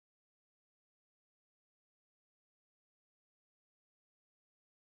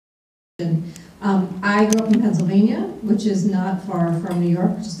I grew up in Pennsylvania, which is not far from New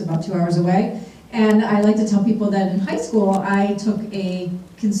York, just about 2 hours away. And I like to tell people that in high school, I took a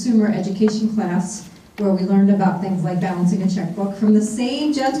consumer education class where we learned about things like balancing a checkbook from the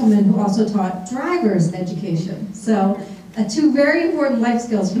same gentleman who also taught driver's education. So two very important life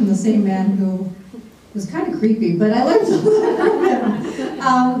skills from the same man who was kind of creepy, but I learned a lot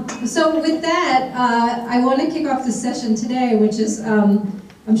from him. So with that, I want to kick off this session today, which is,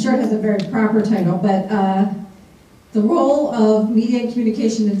 I'm sure it has a very proper title, but the role of media and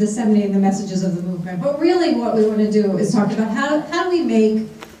communication in disseminating the messages of the movement. But really what we want to do is talk about how do we make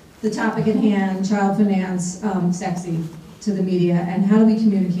the topic at hand, child finance, sexy to the media, and how do we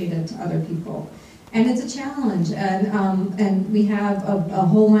communicate it to other people? And it's a challenge, and we have a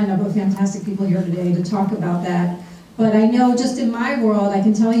whole lineup of fantastic people here today to talk about that. But I know just in my world, I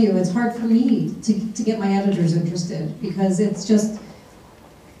can tell you, it's hard for me to get my editors interested, because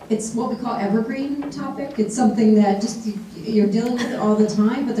it's what we call evergreen topic. It's something that just you're dealing with it all the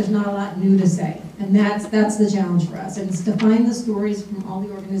time, but there's not a lot new to say. And that's the challenge for us. And it's to find the stories from all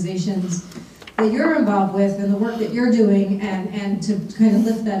the organizations that you're involved with and the work that you're doing, and to kind of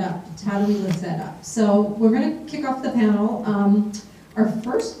lift that up. How do we lift that up? So we're going to kick off the panel. Our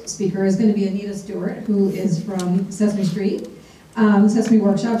first speaker is going to be Anita Stewart, who is from Sesame Street, Sesame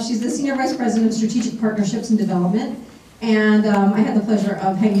Workshop. She's the Senior Vice President of Strategic Partnerships and Development. And I had the pleasure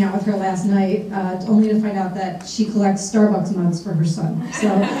of hanging out with her last night, only to find out that she collects Starbucks mugs for her son. So,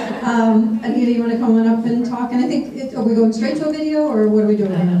 Anita, you want to come on up and talk? And I think, are we going straight to a video, or what are we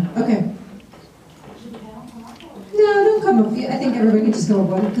doing here? Okay. No, don't come up. I think everybody can just go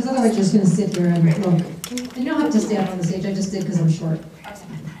up, because otherwise you're just going to sit here and look. And you don't have to stand on the stage. I just did because I'm short.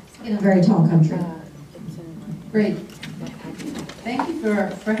 In a very tall country. Great. Thank you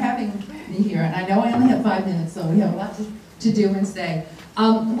for having me here. And I know I only have 5 minutes, so we have a lot to do and say.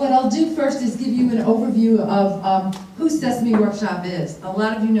 What I'll do first is give you an overview of who Sesame Workshop is. A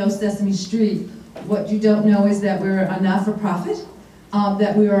lot of you know Sesame Street. What you don't know is that we're a not-for-profit,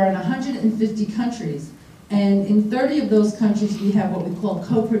 that we are in 150 countries. And in 30 of those countries, we have what we call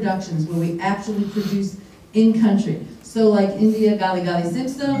co-productions, where we actually produce in-country. So like India, Gali Gali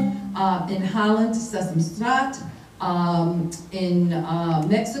Simpson, in Holland, Sesame Straat, in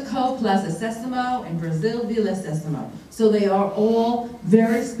Mexico, Plaza Sesamo, in Brazil, Villa Sesamo. So they are all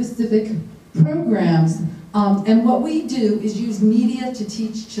very specific programs. And what we do is use media to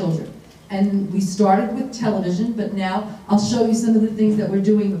teach children. And we started with television, but now I'll show you some of the things that we're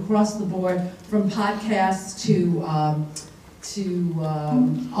doing across the board, from podcasts to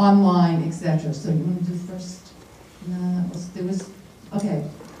online, etc. So you want to do first? No, okay,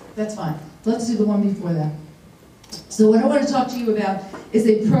 that's fine. Let's do the one before that. So what I want to talk to you about is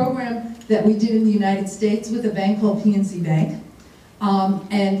a program that we did in the United States with a bank called PNC Bank.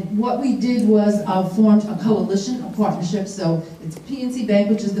 And what we did was formed a coalition, a partnership. So it's PNC Bank,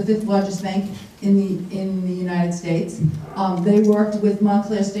 which is the 5th largest bank in the United States. They worked with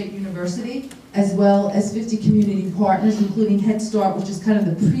Montclair State University, as well as 50 community partners, including Head Start, which is kind of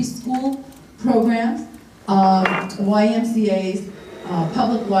the preschool programs, YMCAs,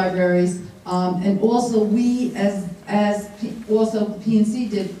 public libraries, and also we, as also PNC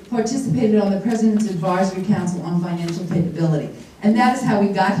did, participated on the President's Advisory Council on Financial Capability. And that is how we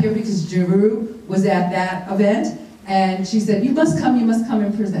got here, because Jeru was at that event, and she said, you must come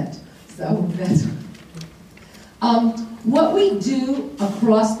and present. So that's what we do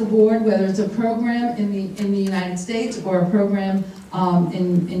across the board, whether it's a program in the United States or a program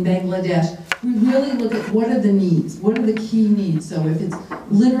in Bangladesh, we really look at what are the needs, what are the key needs. So if it's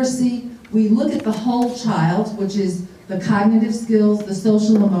literacy, we look at the whole child, which is the cognitive skills, the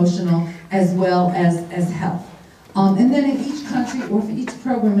social, emotional, as well as health. And then in each country or for each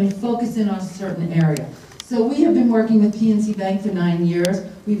program, we focus in on a certain area. So we have been working with PNC Bank for 9 years.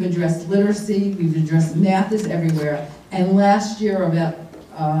 We've addressed literacy, we've addressed math is everywhere. And last year, about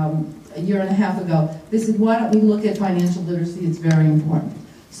a year and a half ago, they said, why don't we look at financial literacy? It's very important.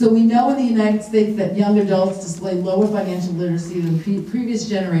 So we know in the United States that young adults display lower financial literacy than previous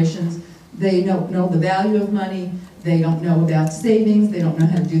generations. They don't know the value of money, they don't know about savings, they don't know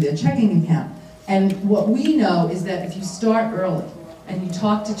how to do their checking account. And what we know is that if you start early and you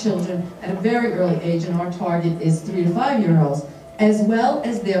talk to children at a very early age, and our target is 3 to 5-year-olds, as well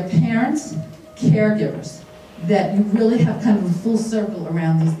as their parents, caregivers, that you really have kind of a full circle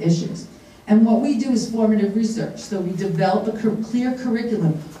around these issues. And what we do is formative research. So we develop a clear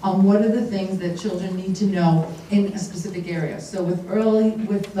curriculum on what are the things that children need to know in a specific area. So with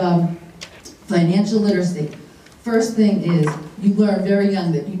financial literacy, first thing is you learn very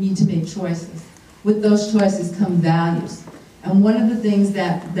young that you need to make choices. With those choices come values. And one of the things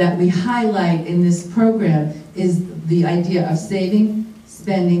that we highlight in this program is the idea of saving,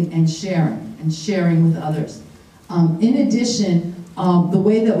 spending, and sharing with others. In addition, the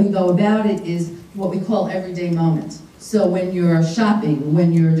way that we go about it is what we call everyday moments. So when you're shopping,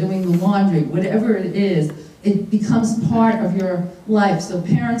 when you're doing the laundry, whatever it is, it becomes part of your life. So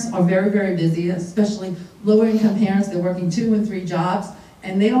parents are very, very busy, especially lower income parents. They're working 2 and 3 jobs,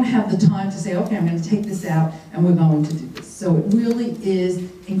 and they don't have the time to say, okay, I'm going to take this out and we're going to do this. So it really is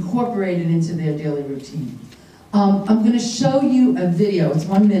incorporated into their daily routine. I'm going to show you a video. It's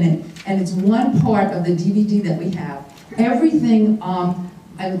 1 minute, and it's one part of the DVD that we have. Everything,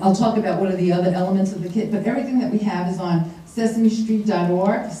 and I'll talk about what are the other elements of the kit, but everything that we have is on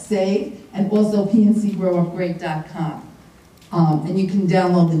sesamestreet.org, save, and also pncgrowupgreat.com. And you can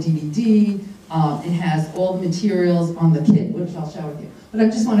download the DVD. It has all the materials on the kit, which I'll share with you. But I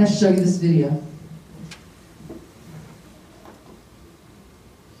just want to show you this video.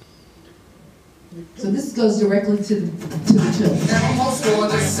 So this goes directly to the children. Elmo's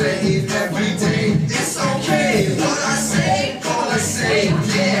gonna save every day. It's okay. What I say, gonna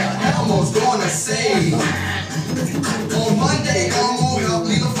save. Yeah, Elmo's gonna save. On Monday, Elmo helped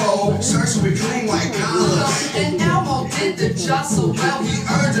lead the foe. Search with clean white collars. And Elmo did the job so well, he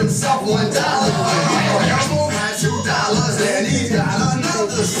earned himself $1. Elmo had $2 and he got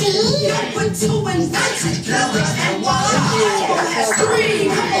another. See? Put 2 and 9 together and voila, Elmo has 3.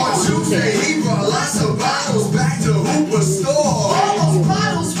 On Tuesday, he brought lots of bottles back to Hooper store. All those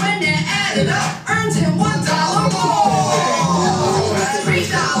bottles, when they're added up, earned him $1 more. Elmo had $3.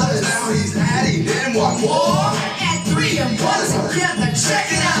 Now he's adding in 1 more. Add 3 and 1 together.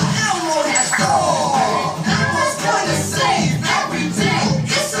 Check it out. Elmo has 4. Elmo's gonna save every day.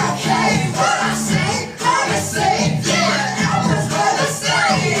 It's okay. What I say, gonna save. Yeah, Elmo's gonna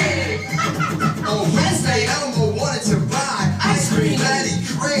save. On Wednesday, Elmo wanted to buy ice cream that he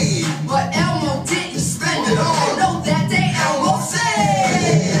craved, but Elmo didn't spend it all. No, that day Elmo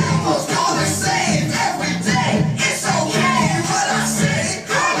saved. Elmo's gonna save every day. It's okay. What I say,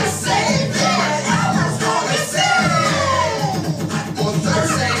 gonna save. Yeah, Elmo's gonna save. On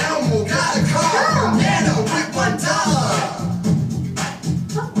Thursday, Elmo got a car from Nana with $1.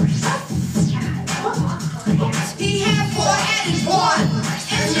 He had 4 added 1,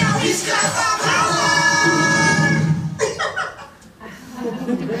 and now he's got $5.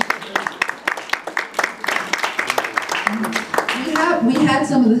 We had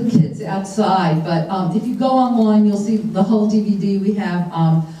some of the kids outside, but if you go online, you'll see the whole DVD. We have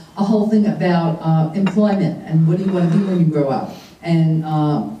a whole thing about employment and what do you want to do when you grow up. And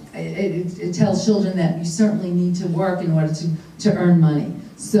it tells children that you certainly need to work in order to earn money.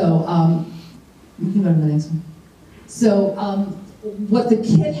 So we can go to the next one. So what the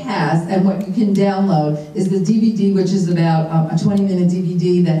kit has and what you can download is the DVD, which is about a 20-minute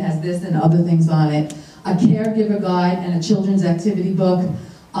DVD that has this and other things on it, a caregiver guide and a children's activity book.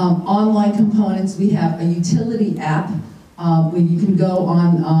 Online components, we have a utility app where you can go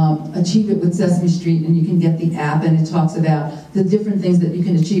on Achieve It with Sesame Street and you can get the app, and it talks about the different things that you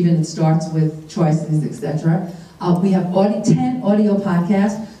can achieve, and it starts with choices, etc. We have 10 audio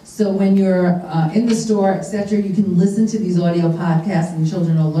podcasts. So when you're in the store, etc., you can listen to these audio podcasts, and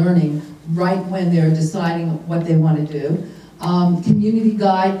children are learning right when they're deciding what they want to do. Community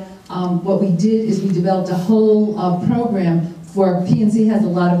guide. What we did is we developed a whole program for PNC has a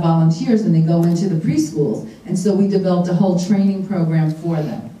lot of volunteers, and they go into the preschools, and so we developed a whole training program for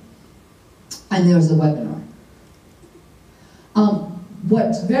them. And there's a webinar.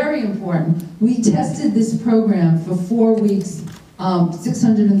 What's very important, we tested this program for 4 weeks,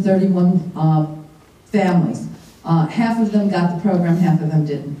 631 families. Half of them got the program, half of them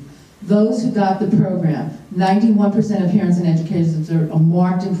didn't. Those who got the program, 91% of parents and educators observed a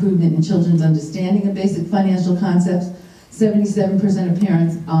marked improvement in children's understanding of basic financial concepts. 77% of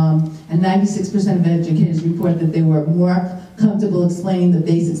parents and 96% of educators report that they were more comfortable explaining the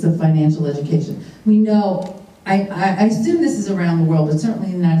basics of financial education. We know, I assume this is around the world, but certainly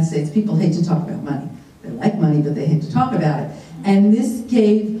in the United States, people hate to talk about money. They like money, but they hate to talk about it. And this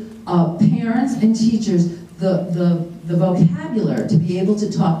gave parents and teachers the vocabulary to be able to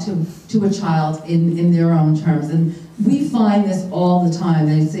talk to a child in their own terms. And we find this all the time.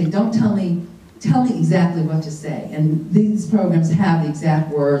 They say, don't tell me exactly what to say. And these programs have the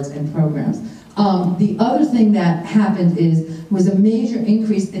exact words and programs. The other thing that happened was a major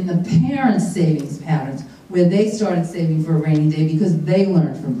increase in the parents' savings patterns, where they started saving for a rainy day because they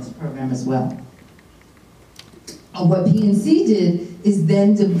learned from this program as well. What PNC did is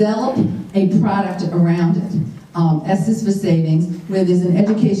then develop a product around it. S is for savings, where there's an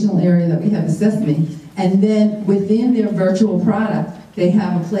educational area that we have a Sesame, and then within their virtual product, they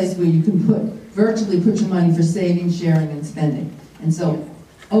have a place where you can virtually put your money for saving, sharing, and spending. And so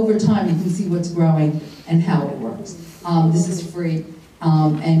over time, you can see what's growing and how it works. This is free,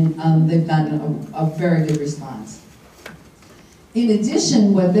 and they've gotten a very good response. In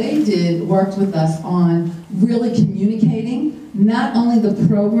addition, what they did worked with us on really communicating not only the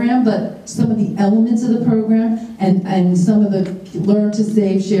program, but some of the elements of the program and some of the learn to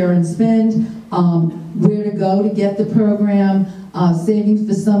save, share, and spend, where to go to get the program, savings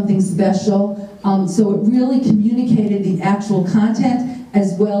for something special. So it really communicated the actual content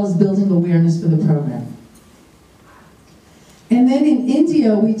as well as building awareness for the program. And then in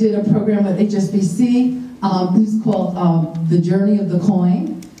India, we did a program with HSBC, who's called The Journey of the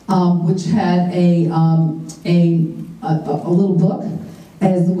Coin, which had a little book,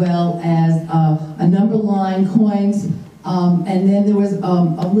 as well as a number line, coins, and then there was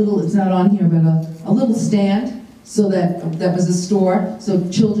a little, it's not on here, but a little stand, so that was a store, so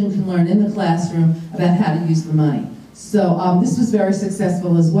children can learn in the classroom about how to use the money. So this was very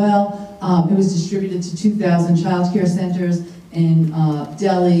successful as well. It was distributed to 2,000 child care centers in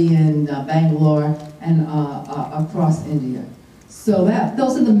Delhi and Bangalore and across India. So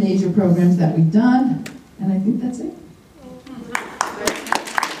those are the major programs that we've done, and I think that's it.